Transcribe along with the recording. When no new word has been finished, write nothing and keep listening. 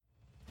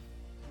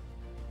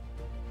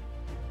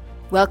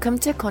Welcome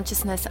to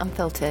Consciousness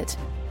Unfiltered.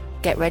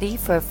 Get ready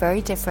for a very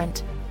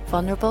different,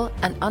 vulnerable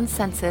and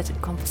uncensored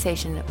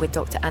conversation with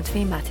Dr.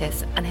 Anthony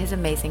Mattis and his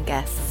amazing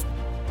guests.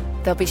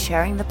 They'll be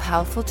sharing the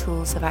powerful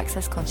tools of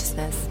Access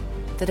Consciousness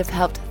that have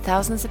helped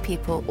thousands of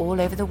people all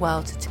over the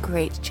world to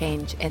create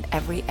change in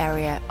every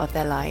area of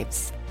their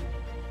lives.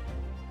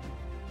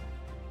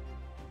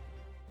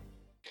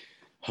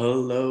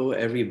 Hello,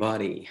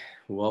 everybody.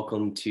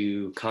 Welcome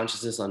to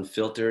Consciousness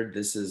Unfiltered.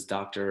 This is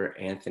Dr.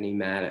 Anthony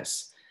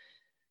Mattis.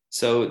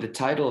 So the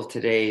title of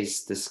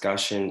today's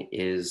discussion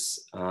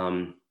is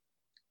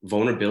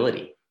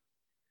vulnerability.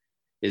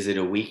 Is it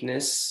a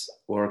weakness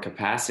or a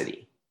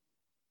capacity?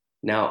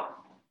 Now,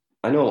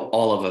 I know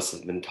all of us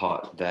have been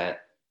taught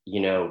that,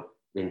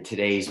 in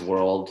today's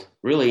world,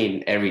 really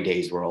in every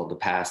day's world, the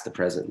past, the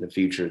present, and the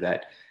future,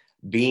 that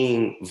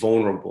being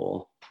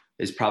vulnerable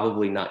is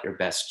probably not your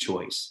best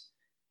choice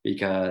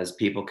because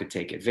people could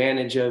take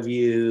advantage of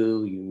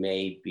you. You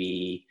may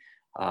be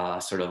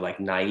sort of like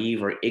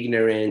naive or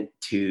ignorant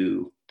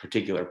to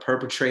particular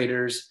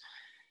perpetrators,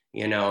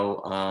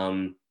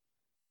 but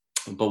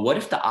what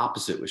if the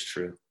opposite was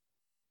true?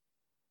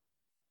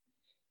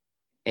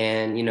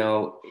 And,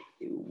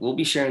 we'll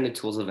be sharing the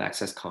tools of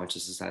Access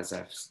Consciousness, as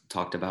I've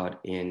talked about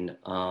in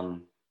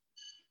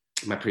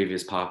my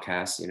previous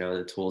podcast,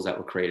 the tools that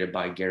were created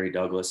by Gary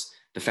Douglas,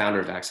 the founder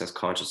of Access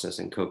Consciousness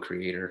and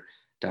co-creator,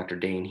 Dr.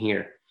 Dain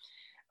Heer.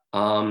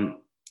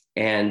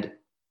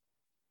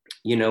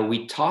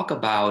 We talk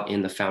about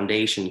in the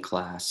foundation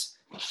class,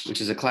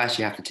 which is a class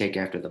you have to take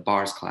after the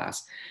bars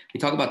class, we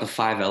talk about the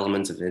 5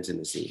 elements of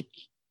intimacy.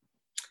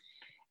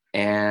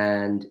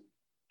 And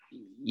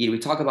we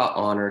talk about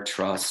honor,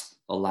 trust,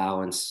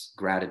 allowance,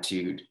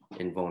 gratitude,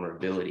 and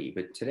vulnerability.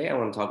 But today I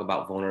want to talk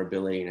about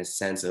vulnerability in a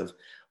sense of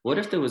what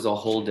if there was a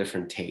whole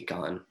different take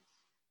on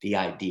the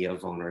idea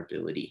of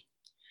vulnerability?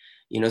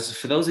 So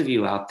for those of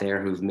you out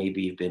there who've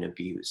maybe been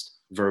abused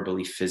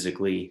verbally,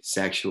 physically,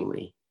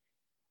 sexually,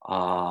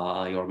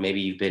 or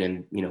maybe you've been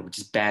in,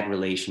 just bad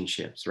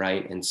relationships,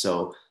 right? And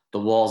so the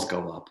walls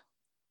go up.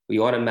 We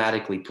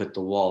automatically put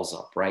the walls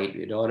up, right?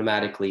 It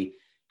automatically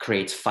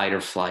creates fight or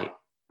flight,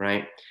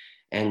 right?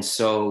 And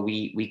so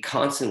we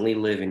constantly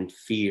live in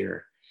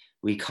fear.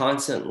 We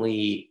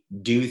constantly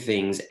do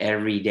things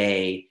every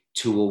day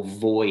to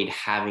avoid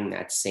having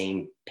that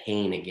same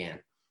pain again,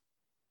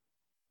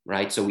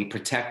 right? So we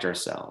protect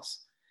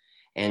ourselves.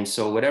 And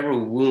so whatever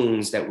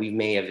wounds that we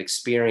may have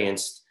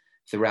experienced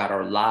throughout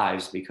our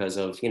lives because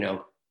of,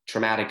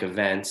 traumatic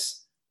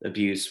events,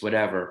 abuse,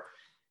 whatever,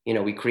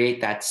 we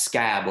create that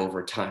scab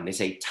over time. They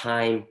say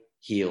time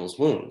heals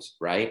wounds,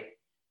 right?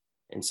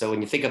 And so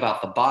when you think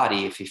about the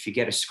body, if you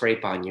get a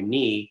scrape on your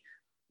knee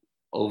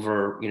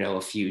over,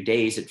 a few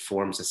days, it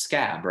forms a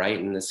scab, right?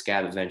 And the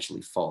scab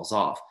eventually falls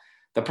off.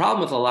 The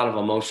problem with a lot of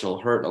emotional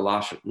hurt, a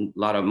lot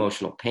of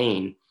emotional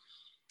pain,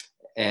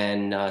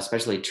 and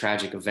especially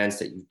tragic events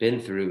that you've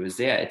been through is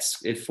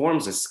it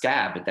forms a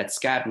scab, but that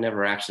scab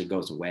never actually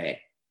goes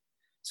away.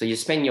 So you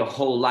spend your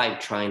whole life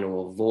trying to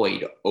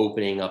avoid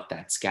opening up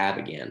that scab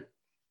again.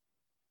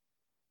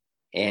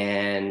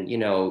 And,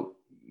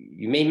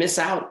 you may miss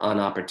out on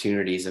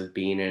opportunities of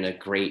being in a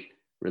great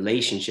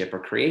relationship or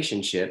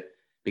creationship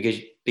because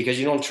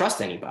you don't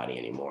trust anybody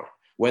anymore,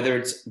 whether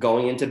it's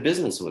going into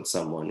business with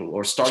someone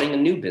or starting a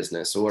new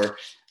business or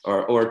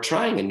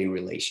trying a new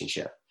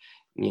relationship,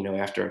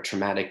 after a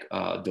traumatic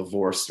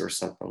divorce or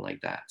something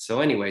like that. So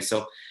anyway,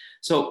 so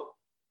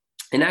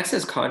in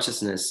Access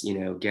Consciousness,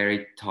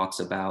 Gary talks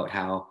about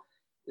how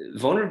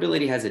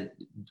vulnerability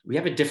we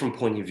have a different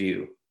point of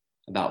view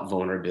about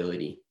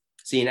vulnerability.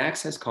 See, in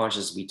Access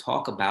Consciousness, we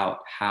talk about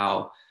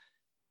how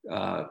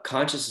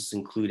consciousness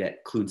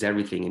includes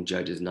everything and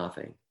judges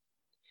nothing.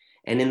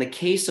 And in the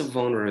case of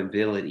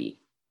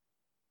vulnerability,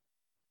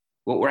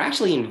 what we're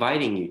actually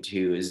inviting you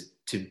to is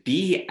to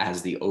be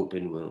as the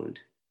open wound.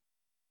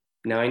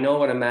 Now, I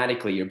know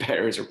automatically your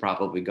barriers are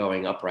probably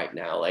going up right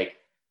now. Like,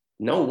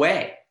 no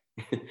way.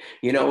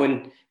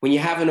 When you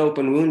have an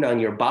open wound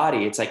on your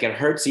body, it's like it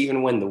hurts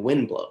even when the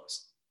wind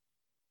blows.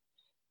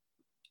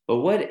 But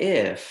what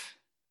if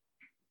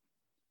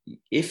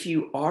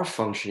you are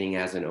functioning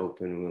as an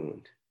open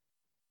wound,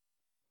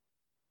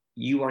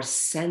 you are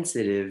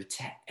sensitive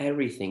to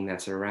everything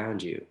that's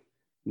around you,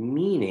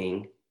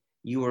 meaning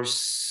you are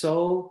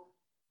so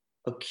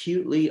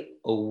acutely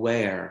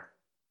aware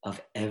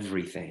of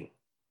everything.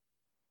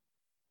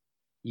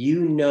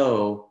 You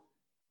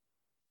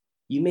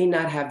may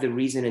not have the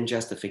reason and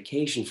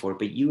justification for it,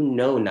 but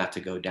not to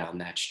go down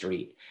that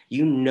street.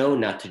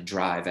 Not to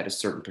drive at a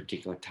certain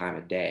particular time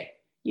of day.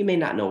 You may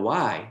not know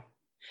why,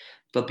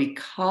 but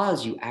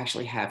because you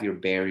actually have your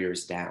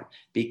barriers down,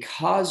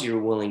 because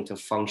you're willing to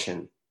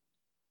function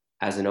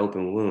as an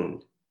open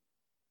wound,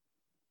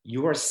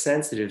 you are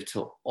sensitive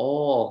to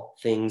all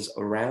things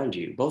around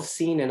you, both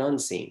seen and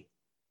unseen.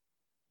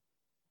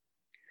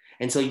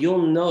 And so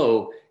you'll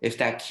know if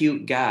that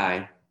cute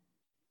guy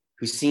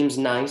who seems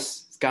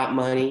nice, has got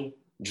money,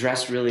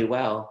 dressed really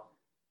well,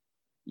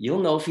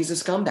 you'll know if he's a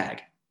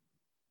scumbag.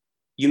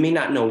 You may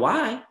not know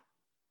why.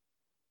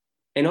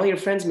 And all your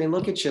friends may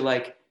look at you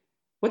like,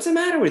 What's the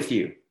matter with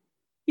you?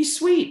 He's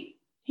sweet.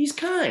 He's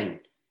kind.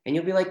 And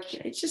you'll be like,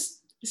 it's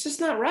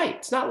just not right.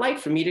 It's not right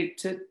for me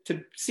to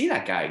see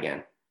that guy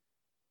again.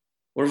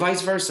 Or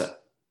vice versa.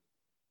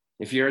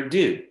 If you're a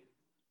dude,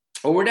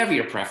 or whatever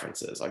your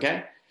preference is,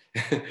 okay?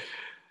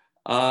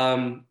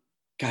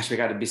 Gosh, we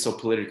got to be so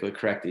politically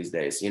correct these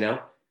days, you know?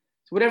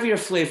 So whatever your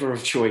flavor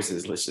of choice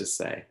is, let's just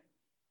say.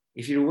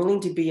 If you're willing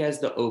to be as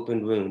the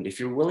open wound, if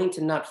you're willing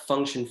to not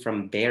function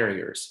from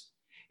barriers,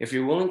 if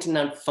you're willing to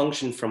not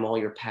function from all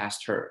your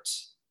past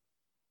hurts,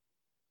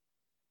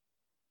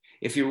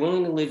 if you're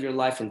willing to live your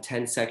life in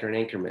 10-second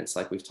increments,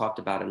 like we've talked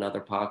about in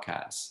other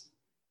podcasts,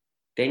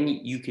 then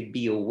you could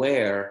be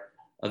aware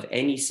of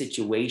any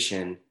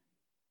situation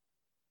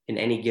in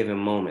any given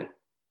moment.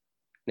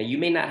 Now, you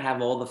may not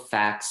have all the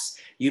facts.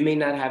 You may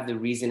not have the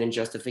reason and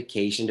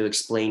justification to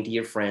explain to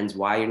your friends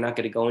why you're not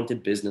going to go into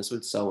business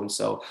with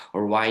so-and-so,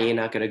 or why you're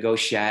not going to go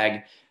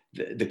shag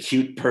the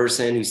cute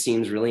person who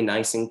seems really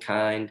nice and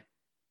kind,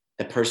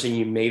 the person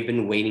you may have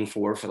been waiting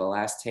for the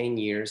last 10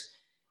 years.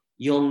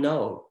 You'll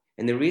know.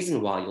 And the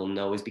reason why you'll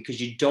know is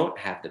because you don't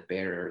have the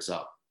barriers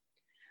up.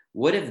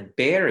 What if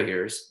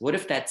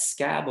that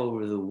scab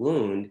over the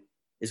wound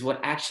is what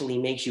actually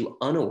makes you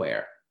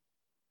unaware,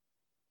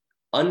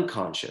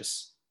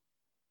 unconscious?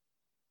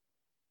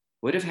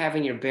 What if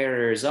having your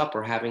barriers up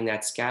or having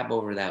that scab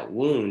over that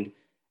wound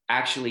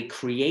actually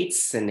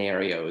creates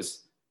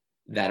scenarios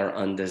that are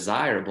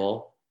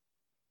undesirable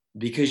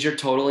because you're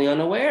totally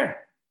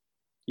unaware?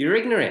 You're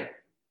ignorant.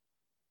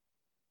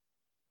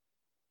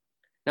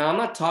 Now, I'm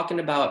not talking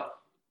about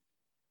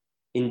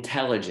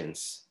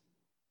intelligence.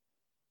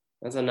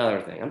 That's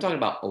another thing. I'm talking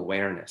about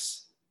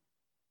awareness.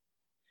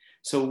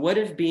 So what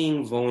if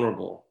being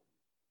vulnerable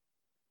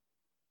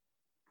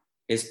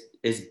is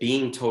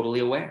being totally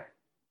aware?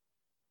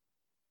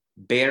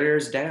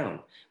 Barriers down.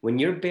 When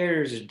your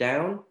barriers are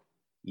down,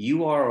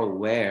 you are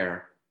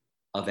aware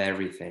of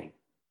everything.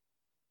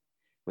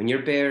 When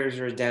your barriers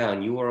are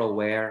down, you are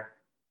aware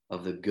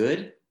of the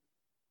good,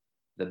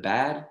 the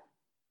bad,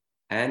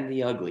 and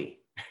the ugly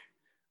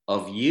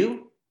of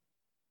you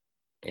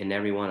and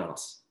everyone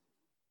else.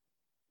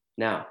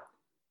 Now,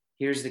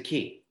 here's the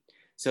key.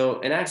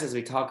 So in Access,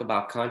 we talk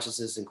about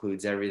consciousness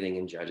includes everything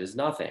and judges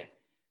nothing.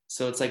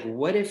 So it's like,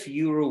 what if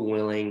you were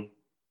willing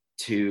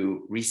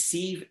to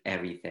receive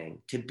everything,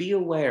 to be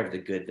aware of the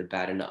good, the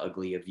bad, and the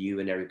ugly of you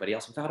and everybody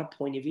else without a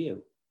point of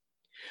view?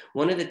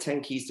 One of the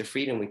 10 keys to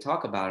freedom we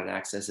talk about in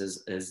Access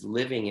is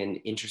living an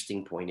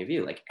interesting point of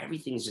view. Like,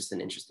 everything's just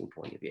an interesting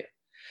point of view.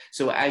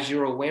 So as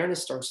your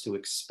awareness starts to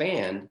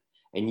expand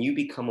and you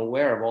become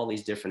aware of all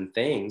these different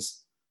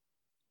things,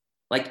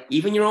 like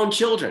even your own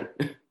children,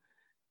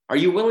 are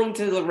you willing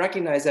to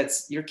recognize that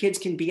your kids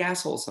can be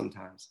assholes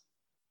sometimes?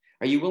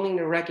 Are you willing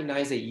to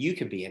recognize that you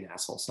could be an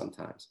asshole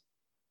sometimes?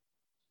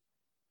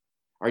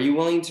 Are you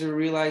willing to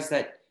realize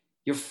that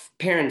your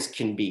parents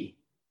can be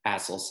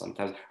assholes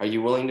sometimes? Are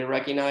you willing to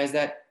recognize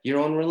that your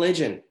own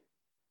religion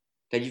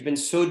that you've been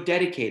so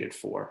dedicated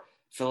for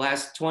the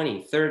last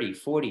 20, 30,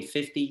 40,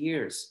 50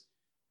 years,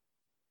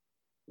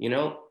 you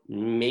know,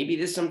 maybe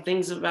there's some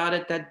things about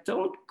it that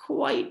don't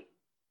quite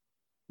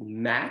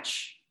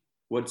match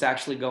what's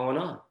actually going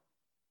on.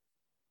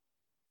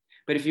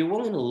 But if you're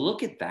willing to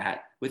look at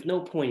that with no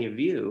point of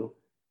view,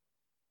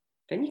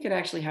 then you could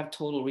actually have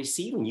total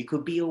receiving. You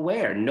could be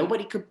aware.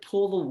 Nobody could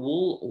pull the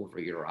wool over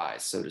your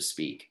eyes, so to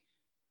speak.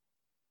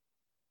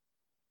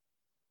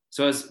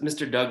 So as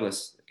Mr.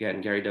 Douglas,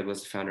 again, Gary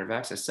Douglas, the founder of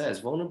Access, says,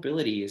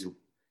 vulnerability is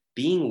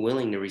being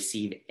willing to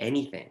receive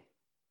anything,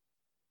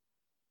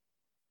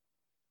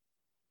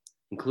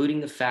 including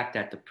the fact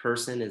that the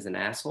person is an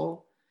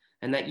asshole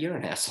and that you're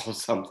an asshole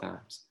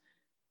sometimes.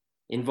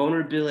 In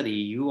vulnerability,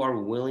 you are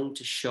willing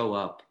to show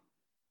up,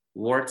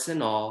 warts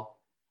and all,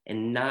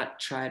 and not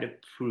try to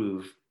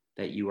prove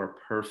that you are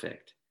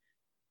perfect,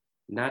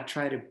 not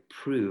try to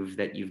prove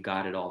that you've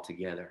got it all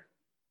together.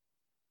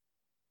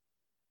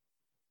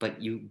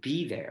 But you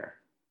be there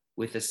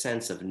with a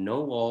sense of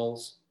no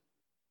walls,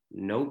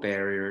 no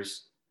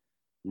barriers,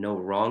 no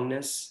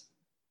wrongness,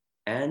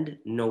 and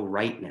no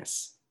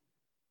rightness.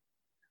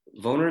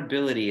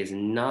 Vulnerability is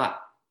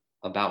not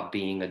about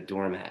being a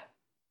doormat.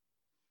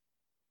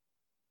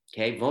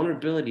 Okay,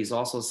 vulnerability is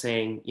also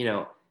saying, you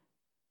know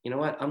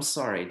what, I'm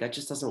sorry, that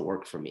just doesn't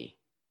work for me.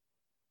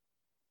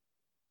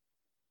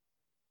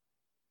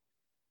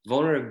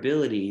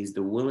 Vulnerability is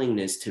the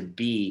willingness to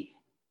be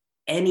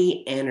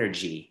any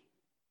energy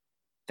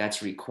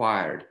that's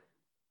required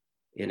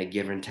in a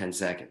given 10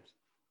 seconds.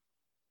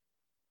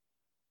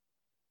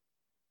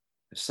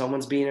 If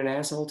someone's being an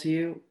asshole to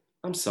you,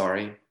 I'm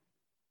sorry,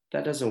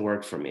 that doesn't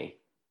work for me.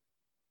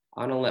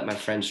 I don't let my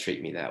friends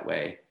treat me that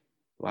way.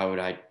 Why would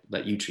I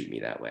let you treat me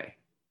that way?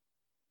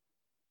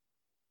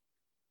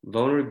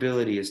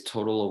 Vulnerability is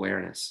total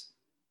awareness,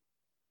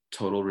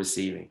 total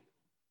receiving.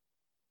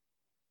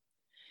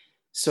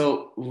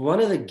 So one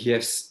of the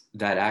gifts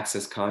that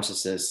Access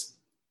Consciousness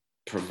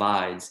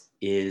provides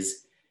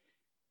is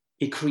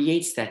it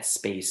creates that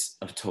space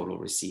of total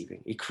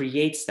receiving. It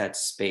creates that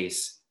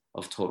space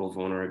of total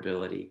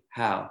vulnerability.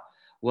 How?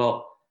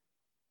 Well,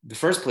 the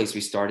first place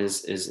we start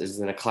is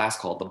in a class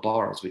called the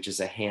bars, which is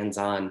a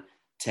hands-on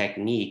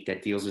technique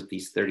that deals with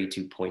these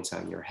 32 points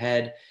on your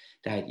head,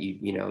 that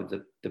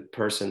the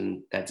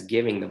person that's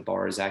giving the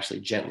bars actually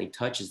gently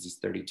touches these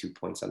 32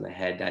 points on the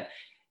head, that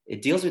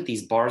it deals with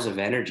these bars of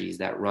energies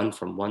that run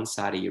from one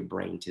side of your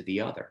brain to the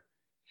other.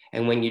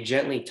 And when you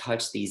gently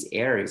touch these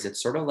areas,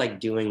 it's sort of like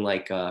doing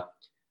like a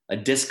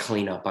disk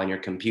cleanup on your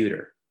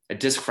computer, a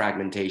disk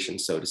fragmentation,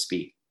 so to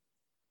speak.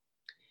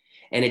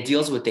 And it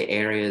deals with the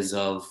areas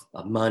of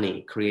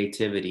money,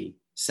 creativity,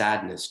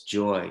 sadness,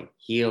 joy,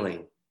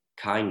 healing,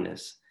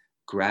 kindness,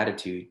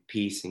 gratitude,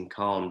 peace, and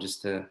calm,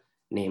 just to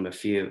name a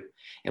few.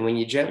 And when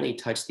you gently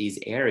touch these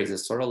areas,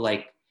 it's sort of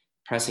like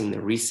pressing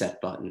the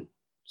reset button,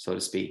 so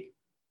to speak.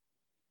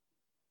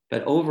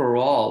 But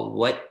overall,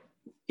 what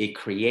it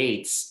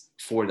creates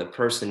for the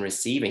person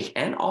receiving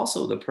and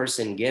also the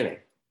person giving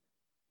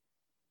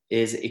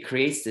is it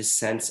creates this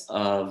sense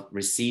of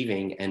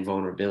receiving and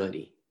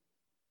vulnerability,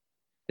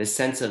 this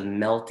sense of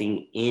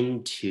melting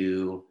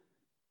into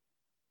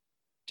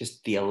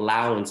just the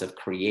allowance of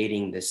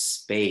creating this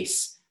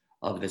space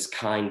of this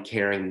kind,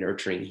 caring,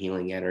 nurturing,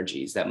 healing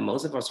energies that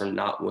most of us are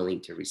not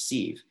willing to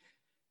receive,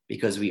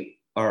 because we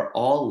are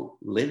all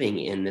living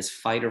in this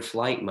fight or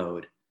flight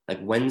mode.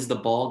 Like, when's the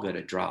ball going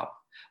to drop?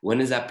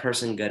 When is that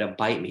person going to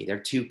bite me? They're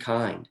too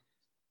kind.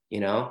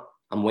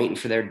 I'm waiting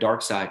for their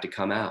dark side to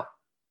come out.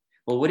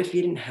 Well, what if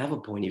you didn't have a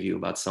point of view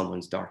about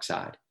someone's dark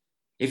side?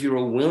 If you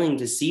were willing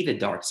to see the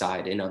dark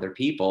side in other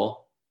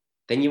people,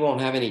 then you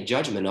won't have any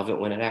judgment of it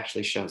when it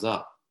actually shows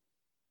up.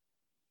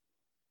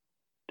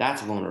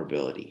 That's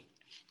vulnerability.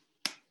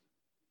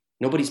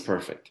 Nobody's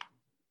perfect.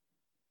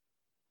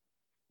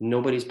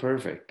 Nobody's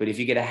perfect. But if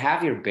you get to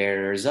have your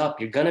barriers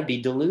up, you're going to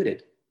be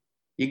deluded.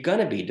 You're going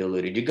to be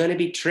deluded. You're going to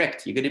be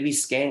tricked. You're going to be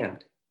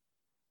scammed.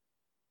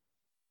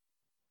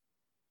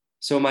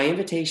 So my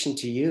invitation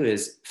to you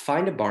is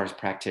find a bars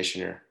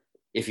practitioner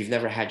if you've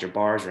never had your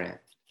bars ran.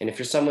 And if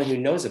you're someone who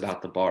knows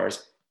about the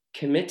bars,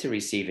 commit to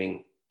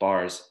receiving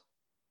bars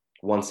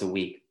once a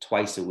week,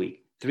 twice a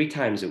week, 3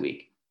 times a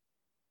week.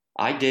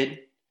 I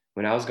did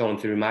when I was going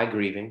through my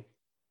grieving,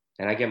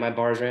 and I get my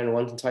bars ran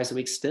once and twice a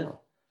week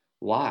still.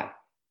 Why?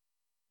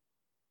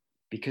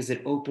 Because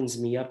it opens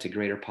me up to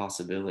greater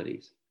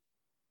possibilities.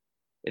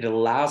 It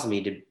allows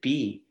me to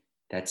be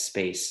that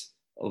space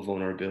of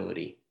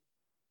vulnerability.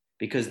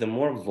 Because the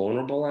more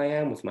vulnerable I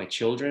am with my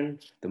children,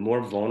 the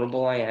more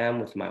vulnerable I am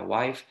with my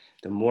wife,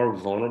 the more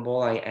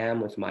vulnerable I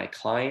am with my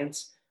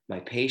clients, my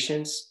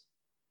patients,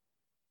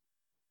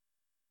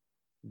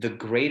 the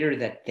greater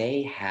that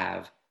they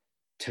have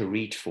to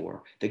reach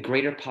for, the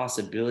greater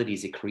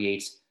possibilities it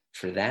creates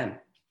for them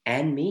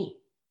and me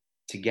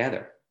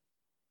together.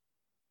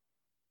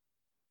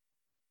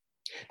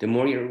 The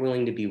more you're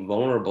willing to be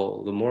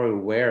vulnerable, the more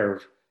aware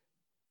of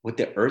what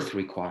the earth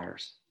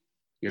requires,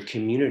 your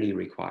community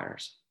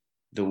requires,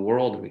 the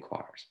world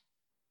requires.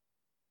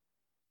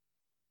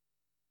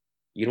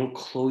 You don't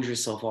close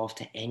yourself off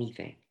to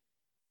anything.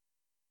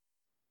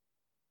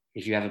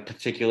 If you have a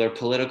particular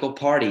political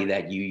party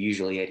that you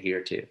usually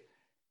adhere to,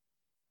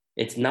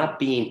 it's not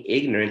being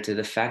ignorant to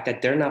the fact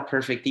that they're not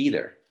perfect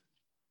either.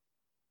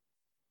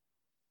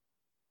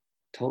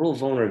 Total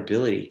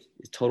vulnerability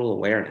is total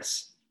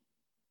awareness.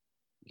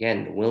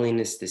 Again, the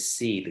willingness to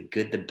see the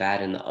good, the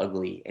bad, and the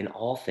ugly in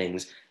all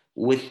things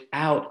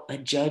without a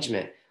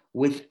judgment,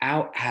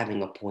 without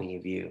having a point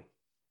of view.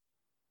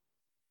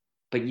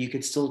 But you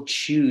could still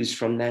choose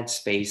from that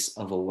space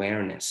of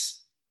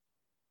awareness.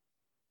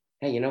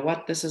 Hey, you know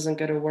what? This isn't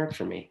going to work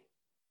for me.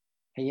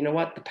 Hey, you know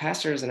what? The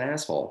pastor is an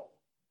asshole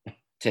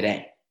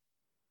today.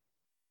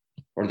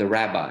 Or the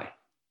rabbi.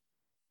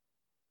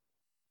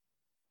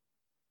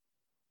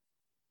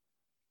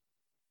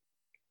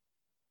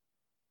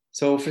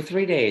 So for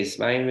 3 days,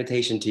 my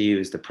invitation to you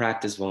is to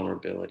practice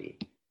vulnerability.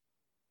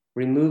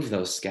 Remove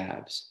those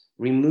scabs.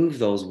 Remove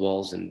those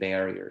walls and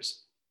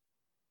barriers.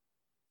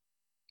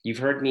 You've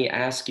heard me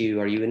ask you,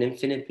 are you an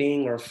infinite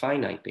being or a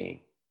finite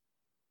being?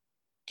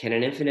 Can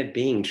an infinite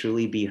being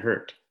truly be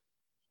hurt?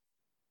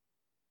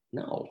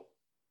 No.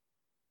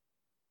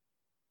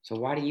 So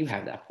why do you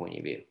have that point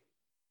of view?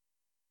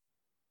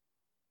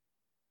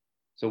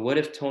 So what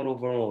if total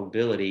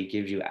vulnerability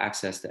gives you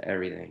access to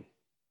everything?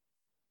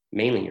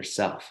 Mainly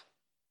yourself.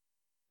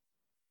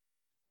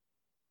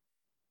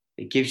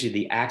 It gives you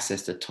the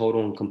access to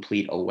total and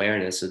complete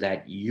awareness so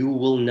that you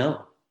will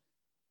know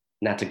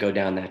not to go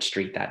down that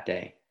street that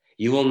day.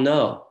 You will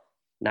know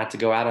not to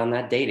go out on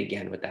that date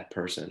again with that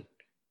person.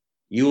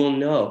 You will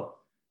know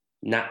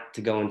not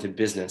to go into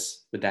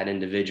business with that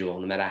individual,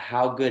 no matter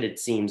how good it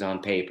seems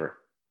on paper.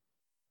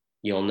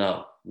 You'll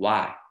know.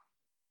 Why?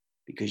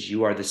 Because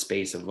you are the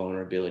space of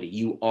vulnerability.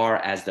 You are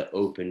as the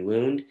open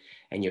wound,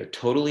 and you're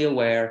totally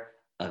aware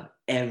of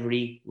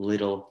every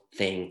little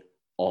thing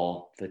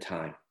all the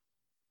time.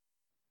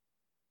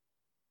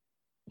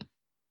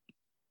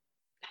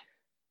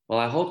 Well,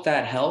 I hope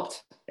that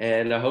helped,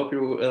 and I hope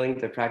you're willing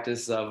to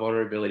practice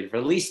vulnerability for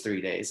at least 3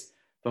 days,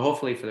 but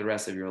hopefully for the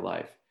rest of your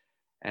life.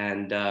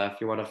 And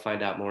if you want to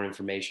find out more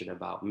information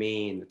about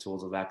me and the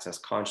tools of Access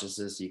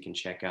Consciousness, you can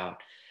check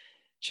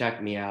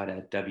me out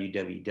at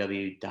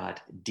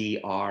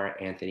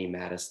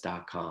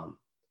www.dranthonymattis.com.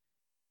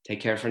 Take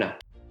care for now.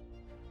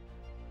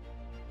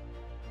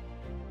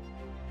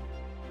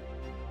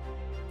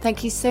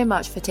 Thank you so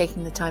much for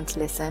taking the time to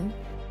listen.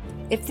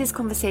 If this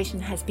conversation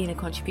has been a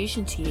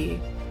contribution to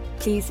you,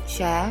 please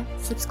share,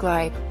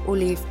 subscribe, or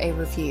leave a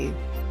review.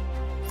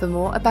 For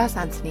more about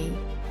Anthony,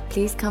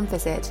 please come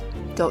visit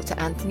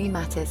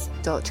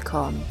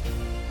DrAnthonyMattis.com.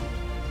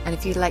 And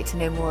if you'd like to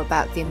know more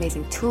about the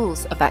amazing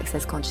tools of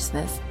Access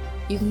Consciousness,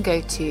 you can go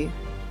to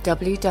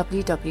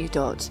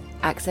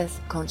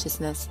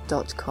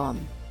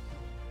www.accessconsciousness.com.